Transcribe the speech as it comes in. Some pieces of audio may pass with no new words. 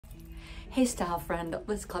Hey style friend,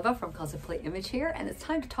 Liz Cleva from closetplayimage here, and it's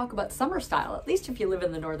time to talk about summer style, at least if you live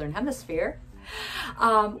in the Northern Hemisphere.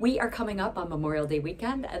 We are coming up on Memorial Day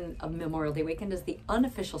weekend, and Memorial Day weekend is the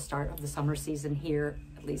unofficial start of the summer season here,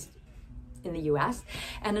 at least in the US,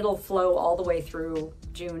 and it'll flow all the way through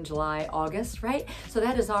June, July, August, right? So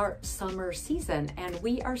that is our summer season, and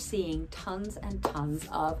we are seeing tons and tons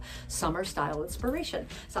of summer style inspiration.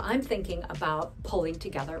 So I'm thinking about pulling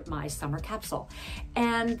together my summer capsule.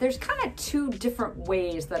 And there's kind of two different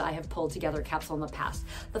ways that I have pulled together a capsule in the past.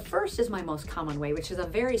 The first is my most common way, which is a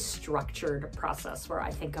very structured process where I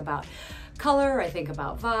think about color, I think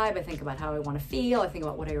about vibe, I think about how I want to feel, I think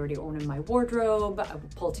about what I already own in my wardrobe, I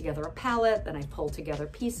pull together a palette, then I pull together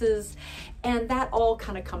pieces, and that all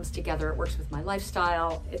kind of comes together. It works with my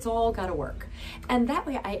lifestyle. It's all got to work. And that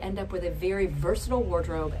way I end up with a very versatile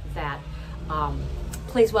wardrobe that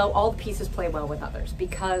plays well, all the pieces play well with others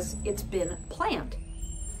because it's been planned.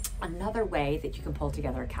 Another way that you can pull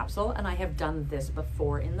together a capsule, and I have done this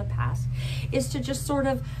before in the past, is to just sort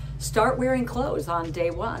of start wearing clothes on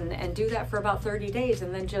day one and do that for about 30 days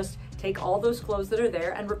and then just take all those clothes that are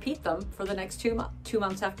there and repeat them for the next two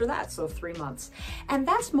months after that, so 3 months. And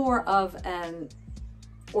that's more of an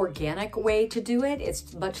organic way to do it.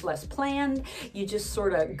 It's much less planned. You just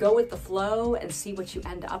sort of go with the flow and see what you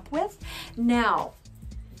end up with. Now,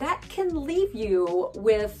 that can leave you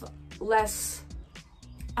with less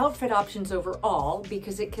outfit options overall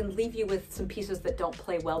because it can leave you with some pieces that don't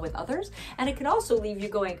play well with others. And it can also leave you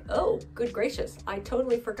going, oh, good gracious, I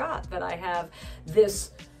totally forgot that I have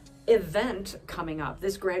this event coming up,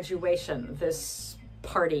 this graduation, this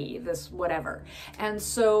party, this whatever. And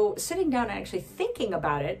so sitting down and actually thinking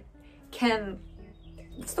about it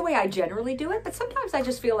it's the way I generally do it, but sometimes I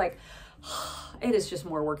just feel like, it is just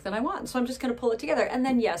more work than I want. So I'm just gonna pull it together. And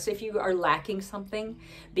then yes, if you are lacking something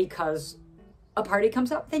because a party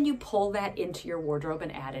comes up, then you pull that into your wardrobe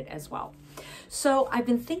and add it as well. So I've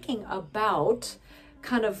been thinking about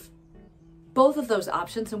kind of both of those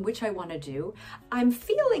options and which I want to do. I'm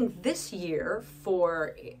feeling this year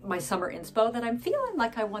for my summer inspo that I'm feeling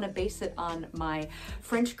like I want to base it on my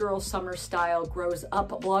French Girl Summer Style Grows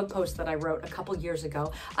Up blog post that I wrote a couple years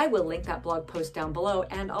ago. I will link that blog post down below,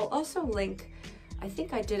 and I'll also link, I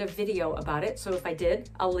think I did a video about it, so if I did,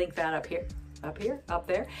 I'll link that up here, up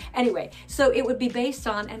there. Anyway, so it would be based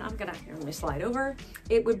on, and let me slide over.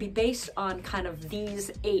 It would be based on kind of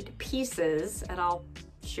these 8 pieces, and I'll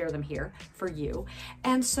share them here for you.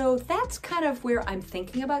 And so that's kind of where I'm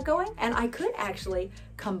thinking about going. And I could actually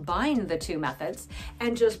combine the 2 methods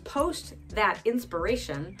and just post that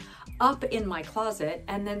inspiration up in my closet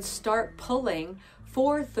and then start pulling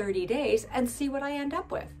for 30 days and see what I end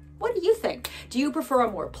up with. What do you think? Do you prefer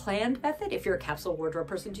a more planned method? If you're a capsule wardrobe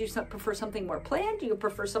person, do you prefer something more planned? Do you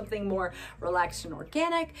prefer something more relaxed and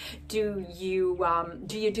organic? Do you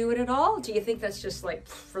do it at all? Do you think that's just like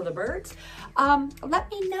for the birds?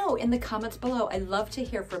 Let me know in the comments below. I'd love to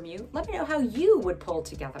hear from you. Let me know how you would pull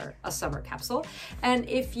together a summer capsule, and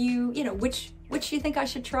if you know which you think I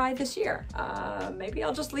should try this year. Maybe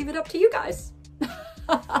I'll just leave it up to you guys.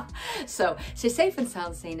 So stay safe and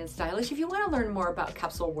sound sane and stylish. If you want to learn more about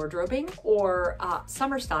capsule wardrobing or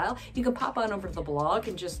summer style, you can pop on over to the blog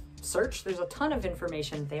and just search. There's a ton of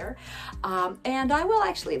information there. And I will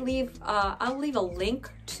actually leave, I'll leave a link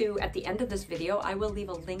to, at the end of this video, I will leave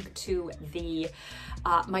a link to the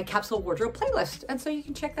my capsule wardrobe playlist. And so you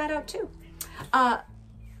can check that out too.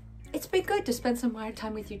 It's been good to spend some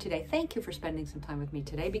time with you today. Thank you for spending some time with me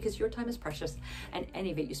today because your time is precious and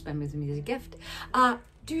any of it you spend with me is a gift.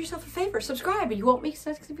 Do yourself a favor, subscribe, and you won't miss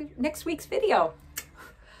next week's video.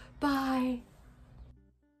 Bye.